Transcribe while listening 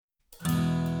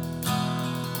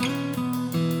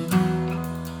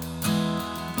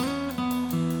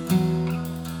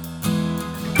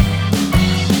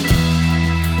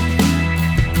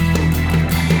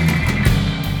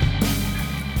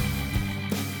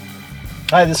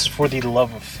Hi, this is For the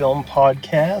Love of Film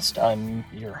podcast. I'm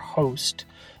your host,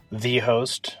 the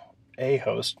host, I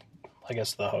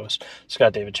guess the host,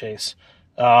 Scott David Chase.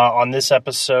 On this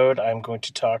episode, I'm going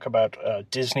to talk about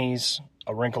Disney's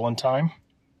A Wrinkle in Time,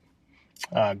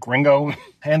 Gringo,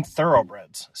 and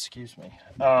Thoroughbreds. Excuse me.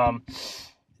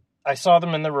 I saw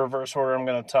them in the reverse order. I'm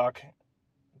going to talk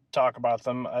about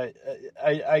them.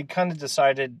 I kind of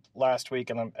decided last week,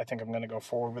 and I think I'm going to go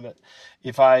forward with it.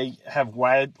 If I have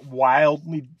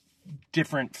wildly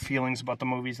different feelings about the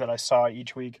movies that I saw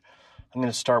each week, I'm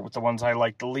going to start with the ones I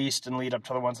like the least and lead up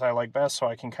to the ones I like best, so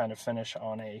I can kind of finish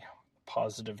on a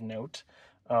positive note.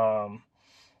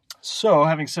 So,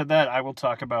 having said that, I will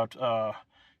talk about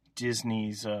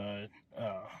Disney's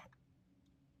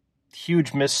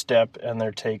huge misstep and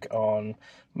their take on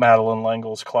Madeleine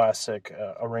L'Engle's classic,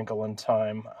 A Wrinkle in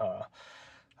Time.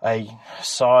 I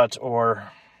saw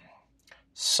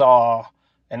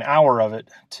an hour of it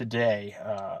today.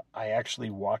 I actually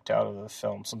walked out of the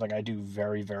film, something I do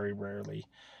very, very rarely.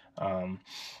 I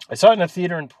saw it in a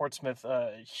theater in Portsmouth,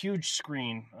 huge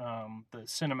screen, the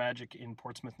Cinemagic in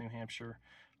Portsmouth, New Hampshire.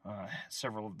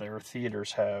 Several of their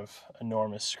theaters have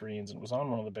enormous screens, and it was on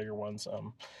one of the bigger ones.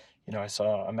 I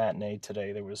saw a matinee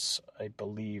today. There was, I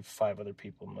believe, 5 other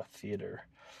people in the theater.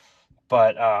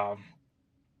 But I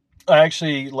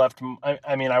actually left.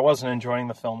 I wasn't enjoying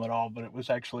the film at all, but it was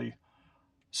actually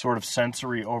sort of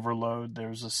sensory overload.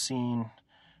 There's a scene,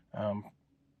 I'm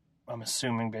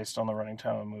assuming based on the running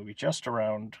time of the movie, just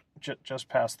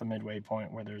past the midway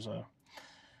point, where there's a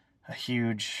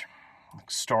huge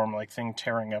storm-like thing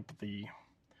tearing up the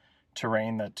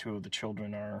terrain that 2 of the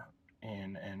children are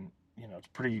in, and it's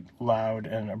pretty loud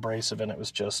and abrasive, and it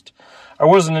was just, I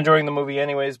wasn't enjoying the movie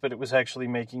anyways, but it was actually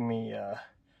making me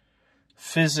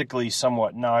physically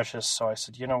somewhat nauseous. So I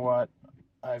said, you know what,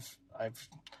 I've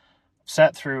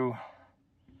sat through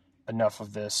enough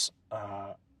of this,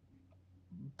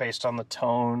 based on the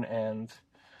tone and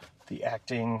the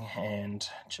acting and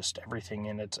just everything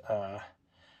in it. I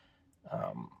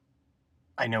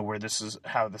know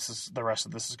how the rest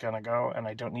of this is going to go, and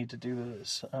I don't need to do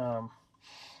this.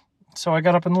 So I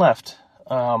got up and left.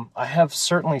 I have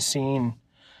certainly seen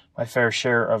my fair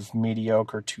share of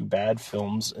mediocre to bad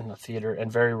films in the theater, and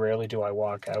very rarely do I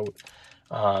walk out.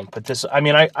 But this,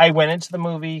 I went into the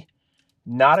movie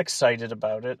not excited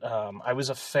about it. I was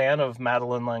a fan of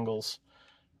Madeleine L'Engle's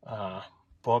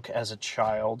book as a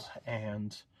child,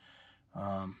 and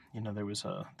there was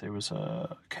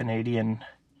a Canadian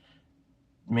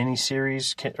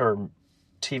miniseries or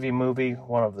TV movie,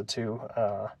 one of the two,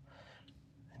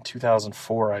 in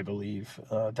 2004, I believe.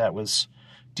 That was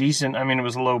decent. It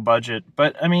was low budget,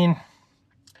 but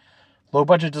low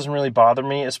budget doesn't really bother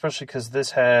me, especially because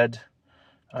this had,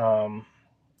 I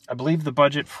believe the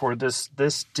budget for this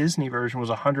Disney version was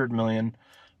 $100 million,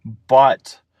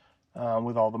 but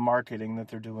with all the marketing that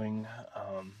they're doing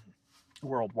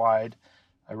worldwide,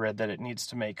 I read that it needs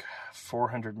to make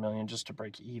 $400 million just to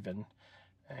break even,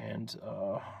 and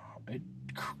I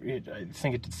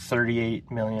think it did $38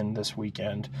 million this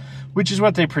weekend, which is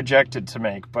what they projected to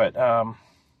make. But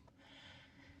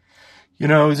it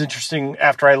was interesting.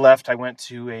 After I left, I went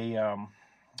to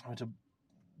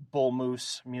Bull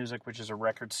Moose Music, which is a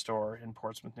record store in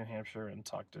Portsmouth, New Hampshire, and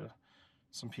talked to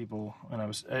some people, and I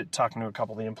was talking to a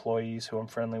couple of the employees who I'm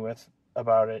friendly with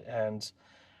about it, and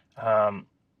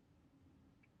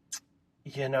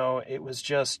it was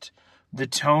just, the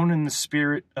tone and the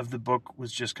spirit of the book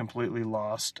was just completely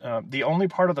lost. The only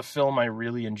part of the film I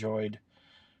really enjoyed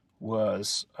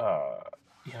was the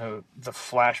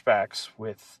flashbacks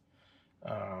with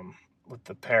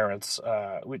the parents,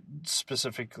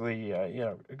 specifically,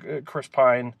 Chris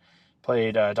Pine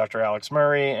played Dr. Alex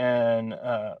Murray, and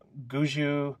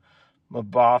Guju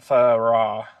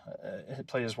Mbatha-Raw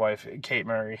played his wife, Kate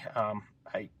Murray.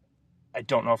 I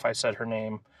don't know if I said her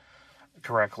name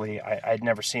correctly. I'd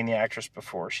never seen the actress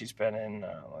before. She's been in,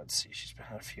 she's been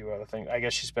in a few other things. I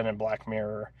guess she's been in Black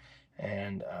Mirror,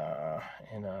 and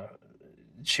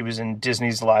she was in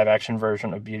Disney's live-action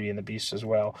version of Beauty and the Beast as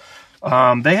well.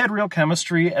 They had real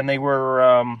chemistry, and they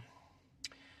were,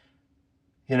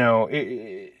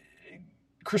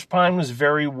 Chris Pine was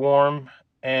very warm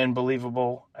and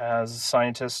believable as a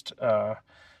scientist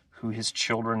who his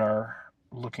children are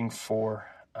looking for.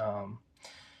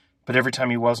 But every time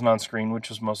he wasn't on screen, which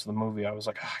was most of the movie, I was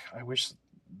like, I wish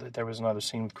that there was another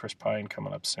scene with Chris Pine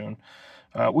coming up soon.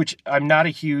 Which I'm not a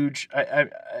huge... I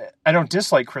don't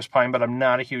dislike Chris Pine, but I'm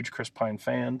not a huge Chris Pine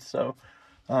fan. So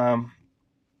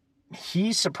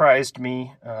he surprised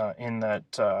me in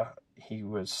that he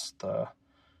was the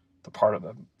part of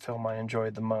the film I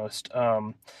enjoyed the most.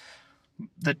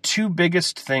 the two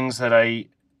biggest things that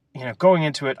going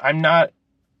into it, I'm not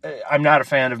a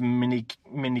fan of Mindy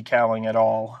Kaling at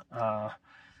all.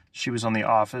 She was on The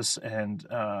Office, and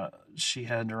she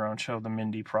had her own show, The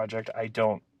Mindy Project. I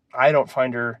don't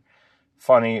find her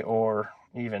funny or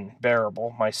even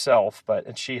bearable myself,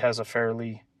 and she has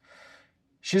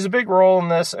she's a big role in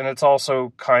this, and it's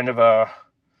also kind of a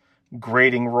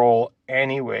grating role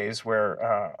anyways,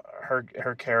 where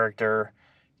her character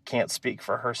can't speak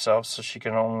for herself, so she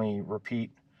can only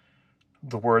repeat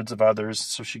the words of others.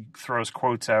 So she throws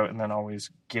quotes out and then always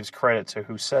gives credit to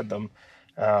who said them,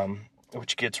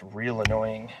 which gets real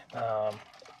annoying.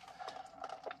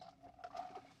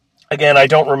 Again, I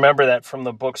don't remember that from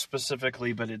the book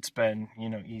specifically, but it's been,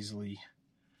 easily,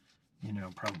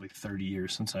 probably 30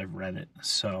 years since I've read it.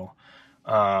 So,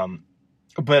 and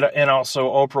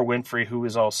also Oprah Winfrey, who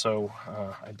is also,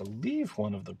 I believe,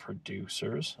 one of the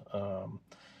producers.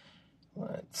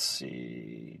 Let's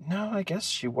see. No, I guess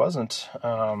she wasn't.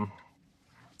 But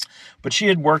she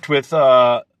had worked with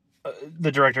the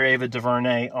director Ava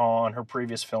DuVernay on her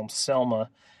previous film, Selma.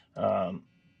 Oprah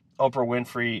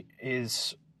Winfrey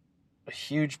is a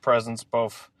huge presence,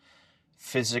 both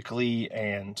physically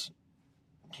and,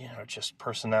 just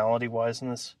personality-wise in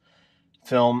this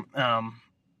film.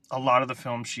 A lot of the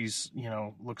film, she's,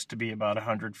 looks to be about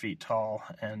 100 feet tall,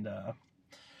 and the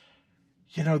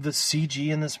CG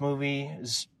in this movie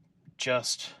is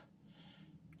just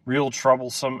real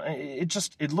troublesome.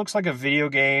 It looks like a video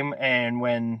game, and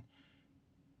when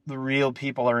the real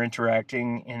people are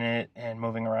interacting in it and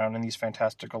moving around in these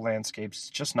fantastical landscapes, it's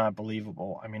just not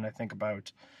believable. I mean, I think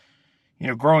about,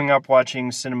 growing up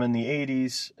watching cinema in the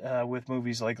 80s with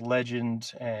movies like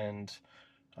Legend and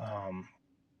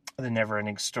The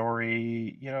Neverending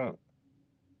Story.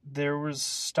 There was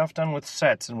stuff done with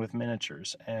sets and with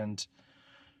miniatures, and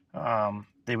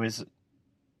there was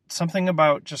something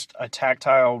about just a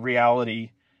tactile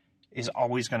reality is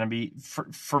always going to be,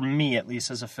 for me at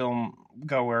least as a film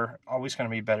goer, always going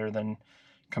to be better than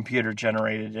computer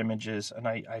generated images. And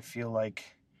I feel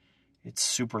like it's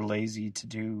super lazy to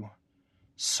do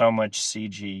so much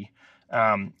CG.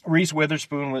 Reese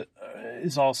Witherspoon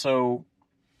is also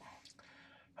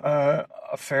a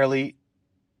fairly,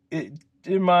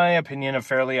 in my opinion, a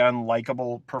fairly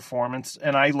unlikable performance.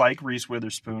 And I like Reese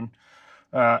Witherspoon.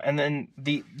 And then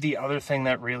the other thing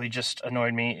that really just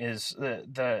annoyed me is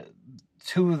the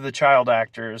two of the child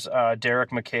actors, Derek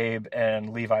McCabe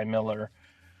and Levi Miller,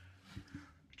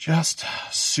 just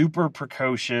super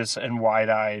precocious and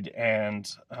wide-eyed. And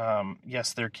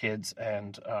yes, they're kids,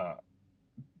 and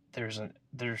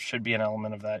there should be an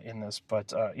element of that in this.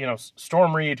 But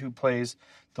Storm Reed, who plays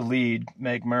the lead,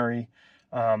 Meg Murray,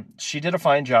 she did a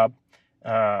fine job.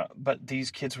 But these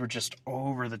kids were just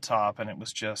over the top, and it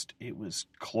was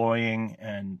cloying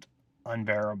and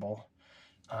unbearable.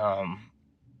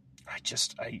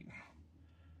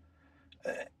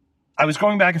 I was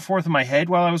going back and forth in my head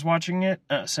while I was watching it,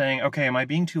 saying, okay, am I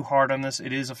being too hard on this?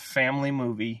 It is a family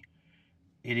movie.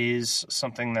 It is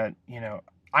something that,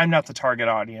 I'm not the target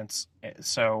audience.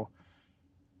 So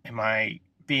am I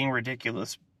being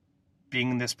ridiculous,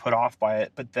 being this put off by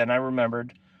it? But then I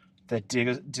remembered that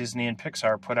Disney and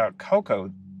Pixar put out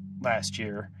Coco last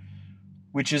year,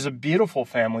 which is a beautiful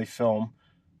family film.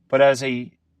 But as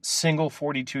a single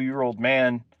 42-year-old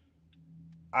man,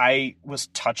 I was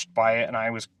touched by it, and I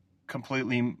was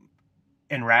completely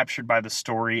enraptured by the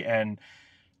story and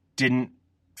didn't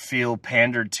feel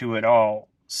pandered to at all.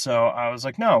 So I was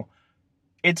like, no,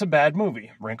 it's a bad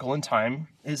movie. Wrinkle in Time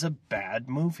is a bad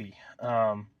movie.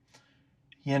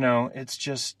 It's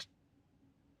just,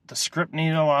 the script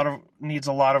needs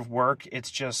a lot of work.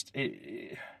 It's just,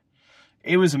 it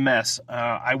was a mess.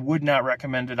 I would not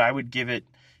recommend it. I would give it,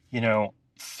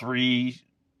 3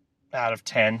 out of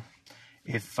 10.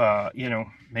 If,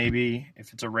 maybe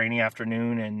if it's a rainy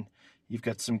afternoon and you've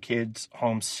got some kids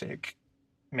homesick,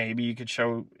 maybe you could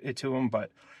show it to them. But,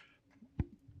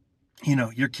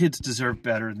 your kids deserve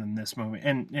better than this movie.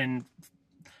 And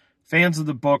fans of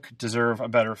the book deserve a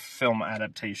better film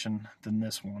adaptation than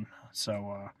this one.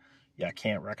 So, I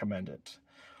can't recommend it.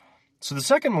 So the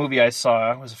second movie I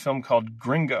saw was a film called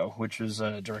Gringo, which was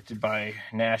directed by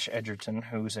Nash Edgerton,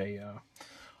 who's a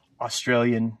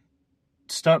Australian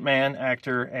stuntman,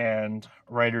 actor, and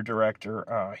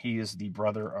writer-director. He is the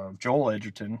brother of Joel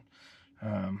Edgerton,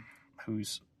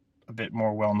 who's a bit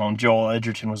more well-known. Joel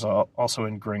Edgerton was also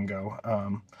in Gringo.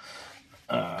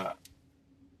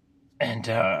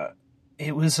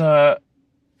 It was...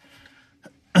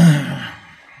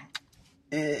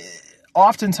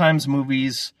 oftentimes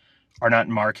movies are not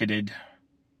marketed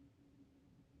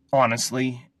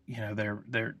honestly.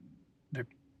 They're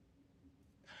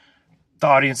the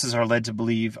audiences are led to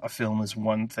believe a film is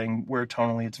one thing, where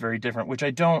tonally it's very different, which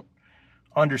I don't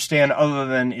understand, other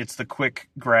than it's the quick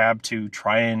grab to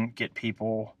try and get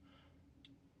people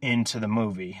into the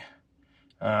movie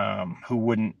who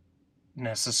wouldn't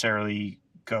necessarily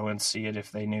go and see it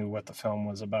if they knew what the film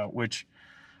was about, which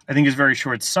I think is very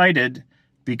short-sighted,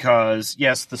 because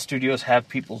yes, the studios have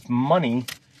people's money,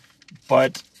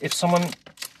 but if someone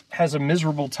has a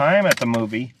miserable time at the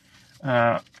movie,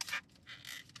 they're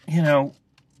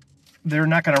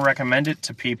not going to recommend it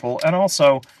to people. And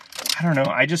also, I don't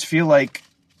know, I just feel like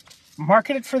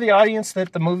market it for the audience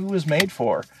that the movie was made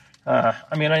for.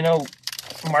 I know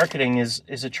marketing is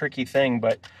a tricky thing,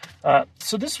 but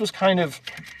so this was kind of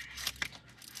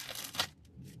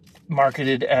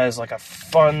marketed as like a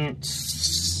fun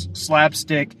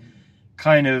slapstick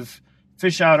kind of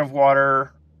fish out of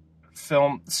water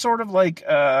film, sort of like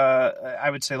I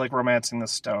would say like Romancing the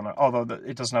Stone, although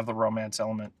it doesn't have the romance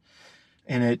element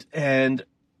in it, and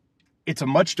it's a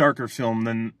much darker film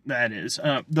than that is.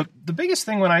 The biggest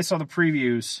thing when I saw the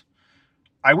previews,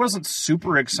 I wasn't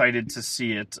super excited to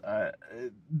see it.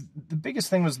 The biggest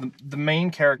thing was the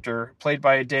main character, played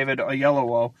by David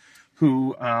Oyelowo,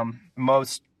 who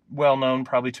most well known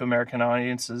probably to American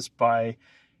audiences by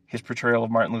his portrayal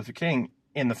of Martin Luther King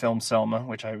in the film Selma,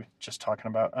 which I was just talking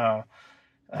about,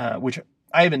 which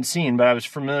I haven't seen, but I was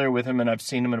familiar with him, and I've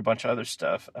seen him in a bunch of other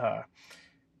stuff.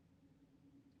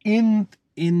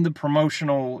 In the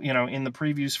promotional, in the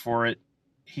previews for it,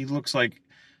 he looks like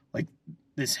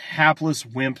this hapless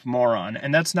wimp moron,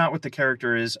 and that's not what the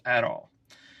character is at all.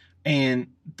 And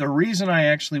the reason I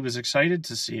actually was excited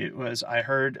to see it was I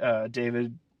heard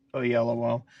David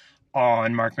Oyelowo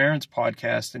on Mark Maron's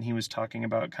podcast, and he was talking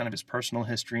about kind of his personal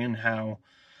history and how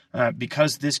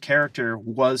because this character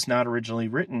was not originally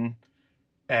written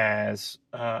as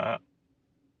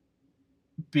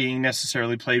being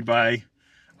necessarily played by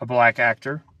a black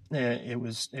actor, it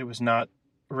was not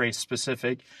race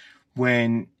specific.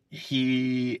 When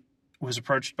he was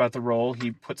approached about the role,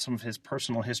 he put some of his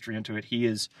personal history into it. He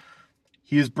is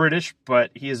British,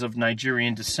 but he is of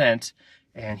Nigerian descent,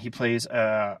 and he plays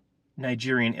a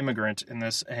Nigerian immigrant in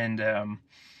this, and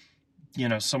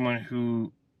someone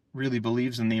who really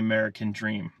believes in the American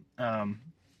dream. The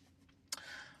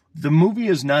movie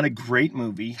is not a great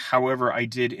movie, however, I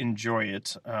did enjoy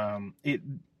it.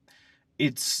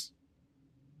 It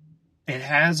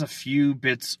has a few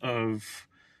bits of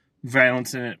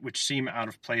violence in it which seem out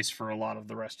of place for a lot of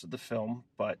the rest of the film,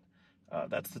 but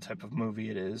that's the type of movie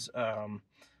it is.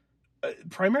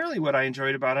 Primarily what I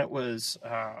enjoyed about it was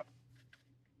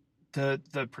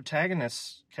the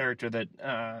protagonist character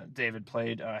that David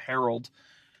played, Harold,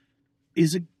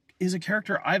 is a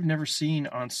character I've never seen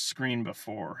on screen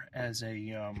before as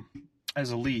a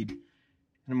lead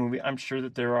in a movie. I'm sure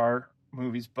that there are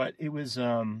movies, but it was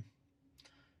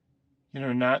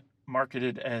not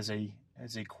marketed as a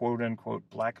quote unquote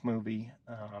black movie.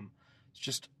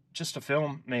 It's just a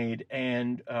film made,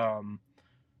 and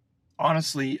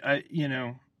honestly,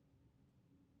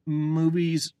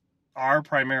 movies are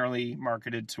primarily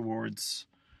marketed towards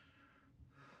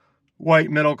white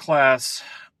middle class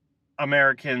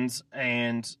Americans,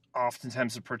 and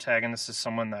oftentimes the protagonist is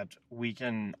someone that we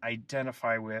can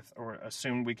identify with or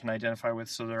assume we can identify with,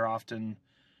 so they're often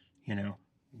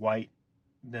white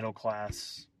middle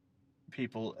class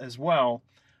people as well.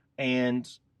 And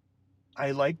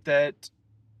I like that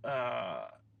that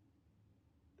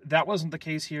wasn't the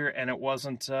case here, and it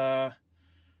wasn't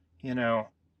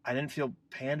I didn't feel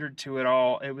pandered to at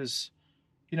all. It was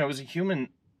it was a human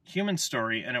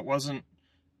story, and it wasn't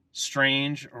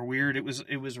strange or weird. It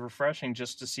was refreshing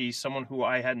just to see someone who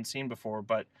I hadn't seen before,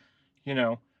 but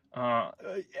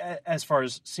as far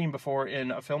as seen before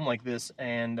in a film like this,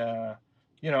 and I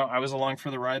was along for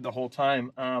the ride the whole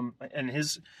time. And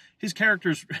his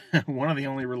character's one of the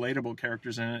only relatable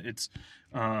characters in it. It's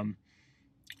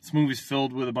this movie's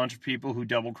filled with a bunch of people who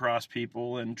double cross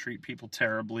people and treat people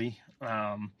terribly.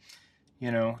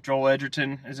 Joel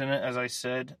Edgerton is in it, as I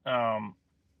said.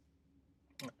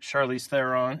 Charlize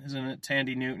Theron is in it.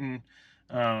 Tandy Newton.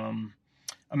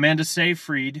 Amanda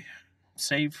Seyfried.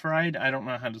 I don't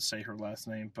know how to say her last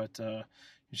name, but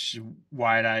she's a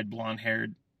wide-eyed,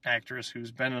 blonde-haired actress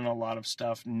who's been in a lot of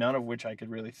stuff, none of which I could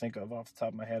really think of off the top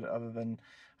of my head, other than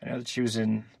I know that she was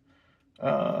in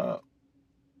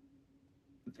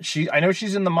I know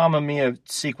she's in the Mamma Mia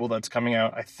sequel that's coming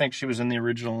out. I think she was in the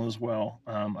original as well.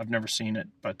 I've never seen it,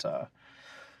 but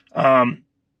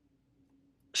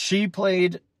she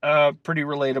played a pretty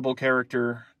relatable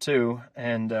character too,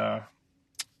 and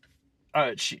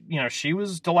she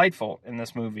was delightful in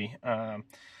this movie.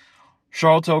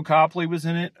 Sharlto Copley was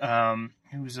in it.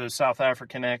 who's a South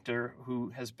African actor who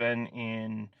has been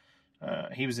in.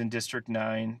 He was in District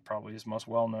 9, probably his most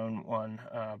well-known one,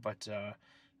 but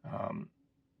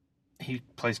he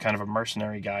plays kind of a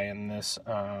mercenary guy in this,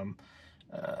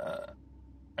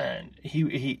 and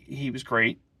he was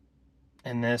great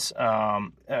in this.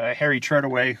 Harry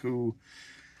Treadaway, who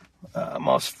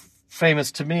most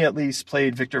famous to me at least,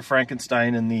 played Victor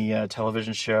Frankenstein in the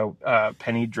television show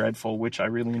Penny Dreadful, which I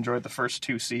really enjoyed the first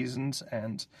 2 seasons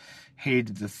and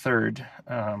hated the third.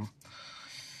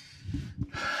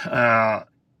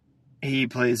 He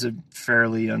plays a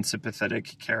fairly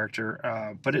unsympathetic character,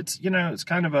 but it's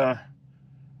kind of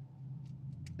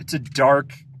it's a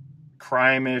dark,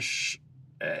 crime-ish.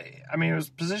 I mean, it was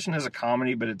positioned as a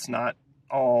comedy, but it's not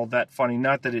all that funny.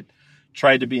 Not that it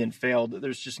tried to be and failed.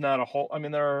 There's just not a whole. I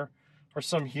mean, there are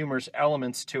some humorous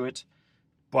elements to it,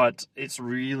 but it's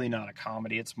really not a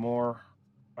comedy. It's more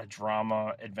a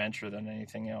drama adventure than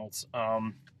anything else.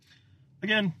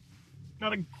 Again,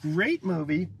 not a great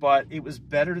movie, but it was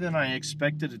better than I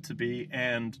expected it to be.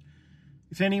 And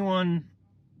if anyone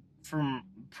from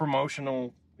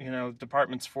promotional,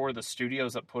 departments for the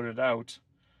studios that put it out,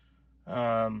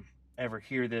 ever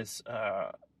hear this,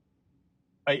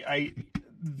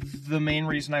 the main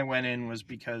reason I went in was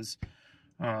because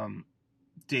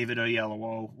David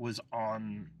Oyelowo was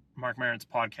on Mark Maron's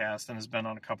podcast and has been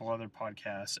on a couple other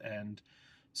podcasts, and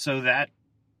so that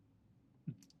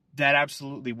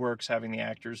absolutely works, having the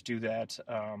actors do that,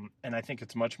 and I think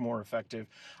it's much more effective.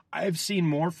 I've seen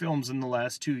more films in the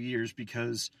last 2 years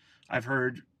because I've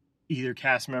heard either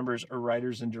cast members or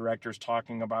writers and directors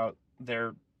talking about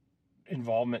their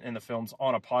involvement in the films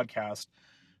on a podcast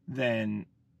than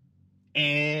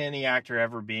any actor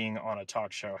ever being on a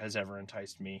talk show has ever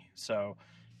enticed me. So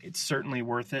it's certainly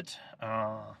worth it.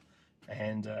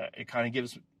 And it kind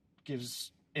of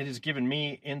it has given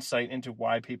me insight into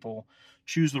why people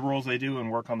choose the roles they do and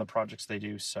work on the projects they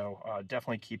do. So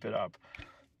definitely keep it up.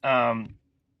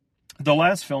 The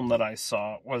last film that I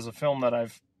saw was a film that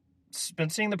I've been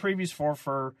seeing the previews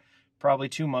for probably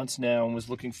 2 months now and was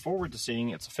looking forward to seeing.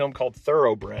 It's a film called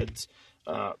Thoroughbreds.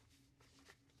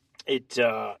 It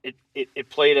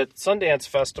played at Sundance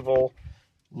Festival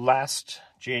last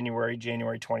January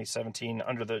 2017,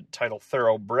 under the title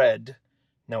Thoroughbred,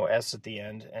 no S at the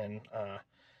end, and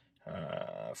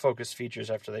Focus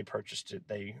Features, after they purchased it,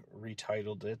 they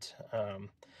retitled it,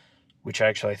 which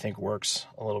actually I think works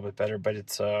a little bit better. But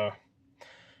it's a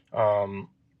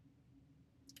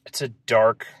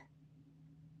dark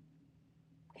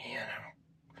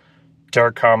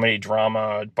comedy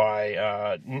drama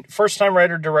by first-time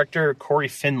writer-director Corey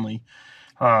Finley.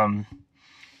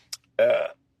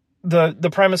 The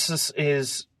premise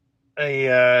is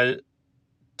a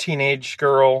teenage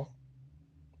girl,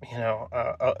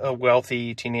 a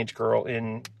wealthy teenage girl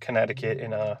in Connecticut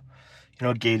in a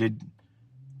gated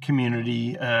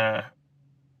community.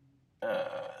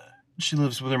 She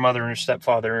lives with her mother and her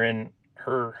stepfather, and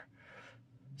her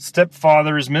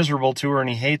stepfather is miserable to her and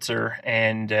he hates her,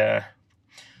 and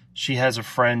she has a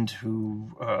friend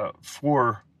who,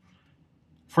 for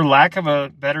lack of a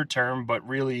better term, but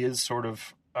really is sort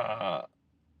of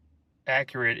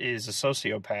accurate, is a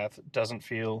sociopath. Doesn't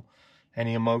feel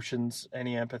any emotions,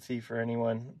 any empathy for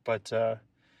anyone. But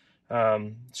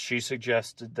she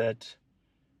suggested that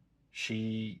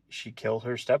she kill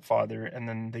her stepfather, and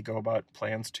then they go about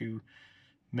plans to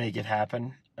make it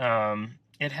happen.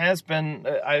 It has been.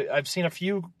 I've seen a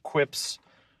few quips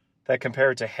that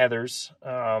compare it to Heathers.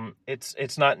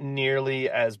 It's not nearly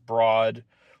as broad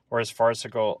or as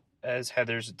farcical as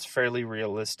Heathers. It's fairly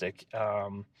realistic.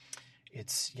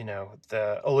 It's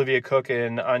the Olivia Cooke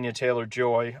and Anya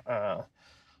Taylor-Joy are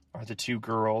the two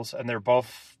girls, and they're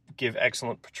both give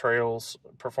excellent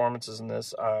performances in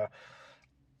this.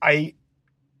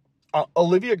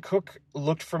 Olivia Cooke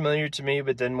looked familiar to me,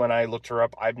 but then when I looked her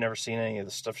up, I've never seen any of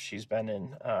the stuff she's been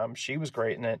in. She was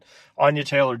great in it. Anya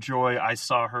Taylor-Joy, I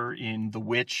saw her in The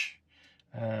Witch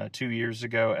 2 years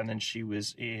ago, and then she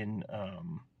was in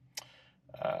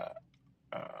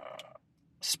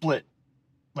Split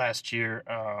last year,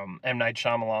 M. Night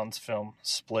Shyamalan's film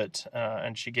Split,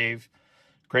 and she gave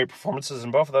great performances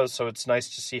in both of those, so it's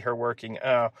nice to see her working.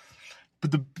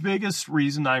 But the biggest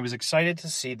reason I was excited to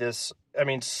see this,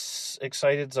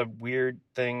 excited's a weird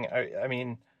thing.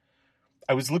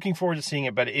 I was looking forward to seeing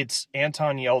it, but it's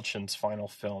Anton Yelchin's final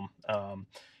film.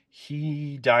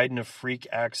 He died in a freak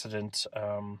accident,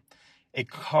 a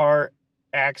car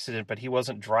accident, but he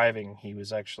wasn't driving. He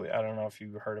was actually, I don't know if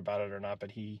you heard about it or not,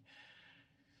 but he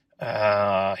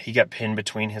got pinned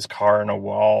between his car and a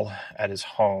wall at his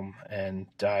home and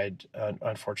died,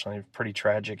 unfortunately. Pretty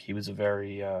tragic. He was a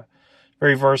very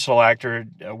very versatile actor,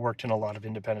 worked in a lot of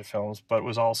independent films, but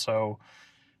was also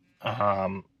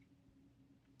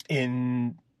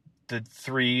in the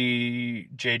 3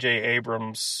 J.J.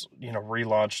 Abrams,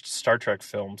 relaunched Star Trek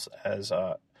films as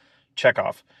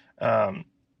Chekhov. And,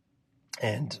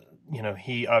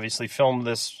 he obviously filmed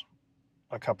this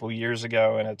a couple years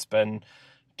ago, and it's been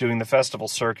doing the festival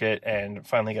circuit and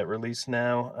finally got released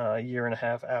now, a year and a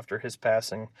half after his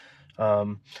passing.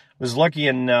 Was lucky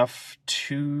enough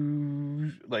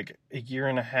to, like a year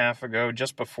and a half ago,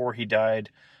 just before he died,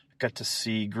 got to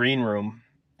see Green Room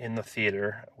in the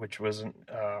theater, which was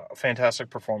a fantastic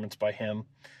performance by him.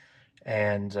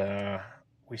 And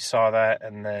we saw that,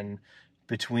 and then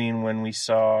between when we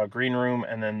saw Green Room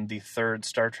and then the 3rd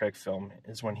Star Trek film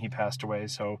is when he passed away.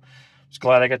 So I was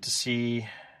glad I got to see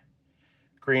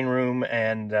Green Room,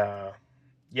 and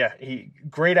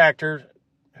great actor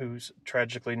who's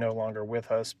tragically no longer with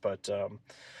us, but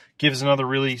gives another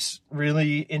really,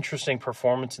 really interesting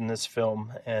performance in this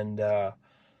film. And I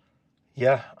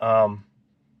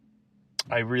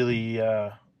really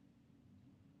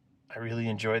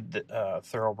enjoyed the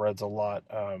Thoroughbreds a lot.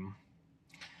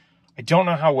 I don't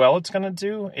know how well it's going to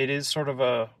do. It is sort of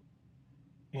a,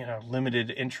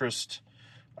 limited interest.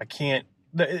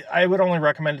 I would only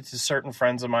recommend it to certain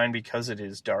friends of mine because it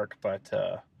is dark, but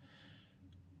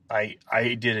I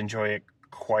did enjoy it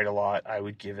quite a lot. I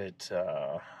would give it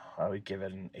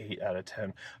an 8 out of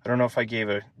 10. I don't know if I gave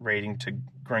a rating to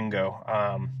Gringo.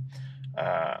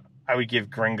 I would give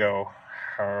Gringo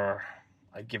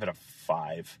I'd give it a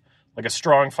 5. Like a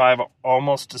strong 5,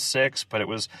 almost a 6, but it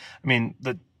was,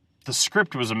 the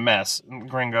script was a mess,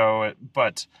 Gringo,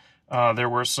 but there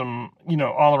were some,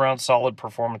 all-around solid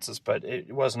performances, but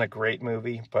it wasn't a great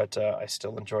movie, but I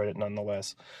still enjoyed it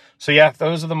nonetheless. So yeah,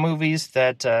 those are the movies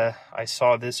that I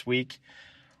saw this week.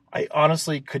 I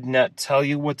honestly could not tell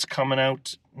you what's coming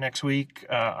out next week.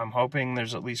 I'm hoping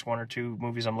there's at least 1 or 2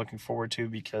 movies I'm looking forward to,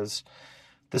 because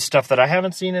the stuff that I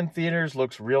haven't seen in theaters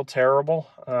looks real terrible,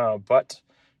 but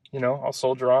I'll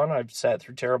soldier on. I've sat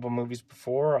through terrible movies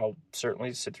before. I'll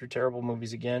certainly sit through terrible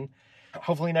movies again.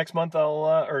 Hopefully next month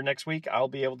or next week I'll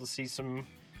be able to see some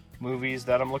movies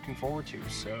that I'm looking forward to.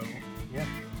 So yeah,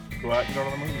 go out and go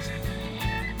to the movies.